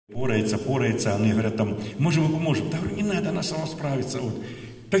Порается, они говорят там, может, мы поможем. Да, говорю, не надо, она сама справится. Вот.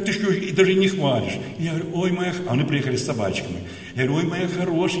 Так ты что, и даже не хвалишь. Я говорю, ой, моя... А они приехали с собачками. Я говорю, ой, моя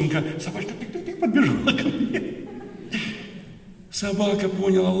хорошенькая. Собачка тык-тык-тык подбежала ко мне. Собака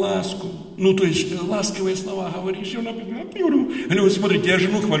поняла ласку. Ну, то есть, ласковые слова говоришь, и она говорю, смотрите, я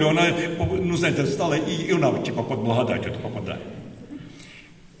жену хвалю, она, ну, знаете, встала, и она, типа, под благодать это попадает.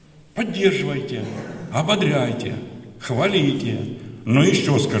 Поддерживайте, ободряйте, хвалите. Но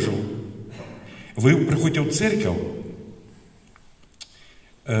еще скажу. Вы приходите в церковь,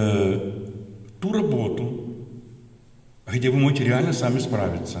 ту работу, где вы можете реально сами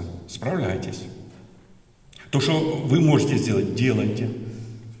справиться. Справляйтесь. То, что вы можете сделать, делайте.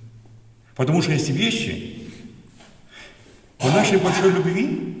 Потому что есть вещи, по нашей большой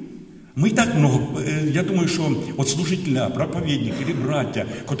любви, мы и так много, я думаю, что вот служители, проповедники или братья,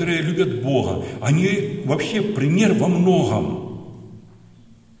 которые любят Бога, они вообще пример во многом.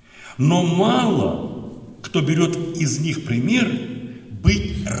 Но мало кто берет из них пример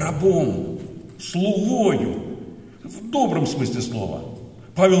быть рабом, слугою, в добром смысле слова.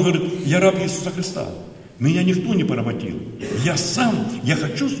 Павел говорит, я раб Иисуса Христа. Меня никто не поработил. Я сам, я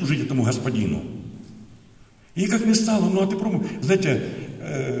хочу служить этому Господину. И как не стало, ну а ты пробуй. Знаете,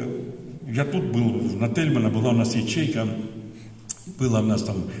 я тут был, на Тельмана была у нас ячейка, было у нас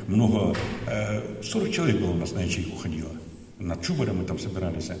там много, 40 человек было у нас на ячейку ходило. Над Чубарем мы там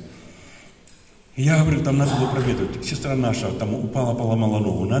собирались. И я говорю, там надо было проведать. Сестра наша там упала, поломала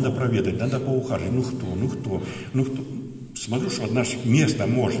ногу, надо проведать, надо поухаживать. Ну кто. Смотрю, что одна место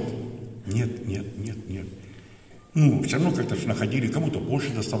может. Нет. Ну, все равно как-то находили, кому-то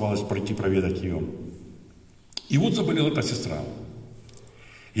больше доставалось пройти проведать ее. И вот заболела эта сестра.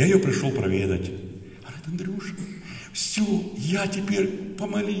 Я ее пришел проведать. Она говорит, Андрюша, все, я теперь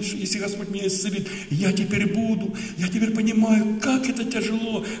помолись, если Господь меня исцелит, я теперь буду, я теперь понимаю, как это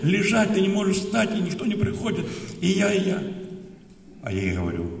тяжело, лежать, ты не можешь встать, и никто не приходит, и я. А я ей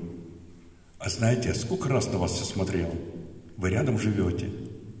говорю, а знаете, сколько раз на вас все смотрел, вы рядом живете,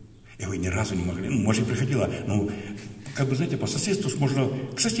 и вы ни разу не могли, ну, может, и приходила, ну, как бы, знаете, по соседству можно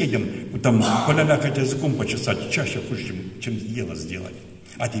к соседям там полялякать языком почесать, чаще хочешь, чем дело сделать.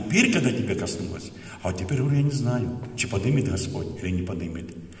 А теперь, когда тебя коснулось, а вот теперь, говорю, я не знаю, чи подымет Господь или не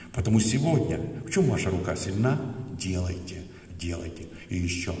подымет. Потому сегодня, в чем ваша рука сильна, делайте. И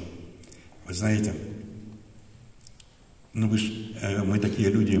еще, вы знаете, ну мы такие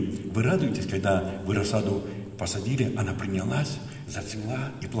люди, вы радуетесь, когда вы рассаду посадили, она принялась,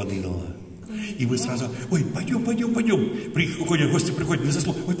 зацвела и плоды дала. И вы сразу, ой, пойдем. Приходят, гости приходят, не за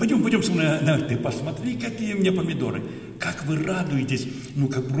слово, ой, пойдем со мной. Да, ты посмотри, какие у меня помидоры. Как вы радуетесь, ну,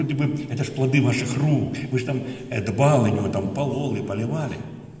 как вроде бы, это ж плоды ваших рук. Вы же там дбали, него там пололи, поливали.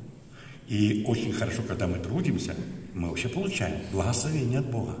 И очень хорошо, когда мы трудимся, мы вообще получаем благословение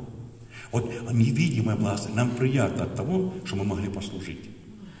от Бога. Вот невидимое благословение. Нам приятно от того, что мы могли послужить.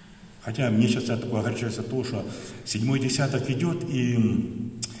 Хотя мне сейчас я такое огорчаюсь от того, что 7-й десяток идет, и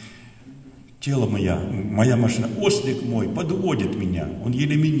тело моя машина, ослик мой подводит меня, он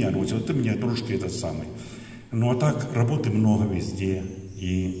еле меня носит, вот ты меня, дружки этот самый. Ну а так работы много везде,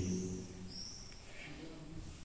 и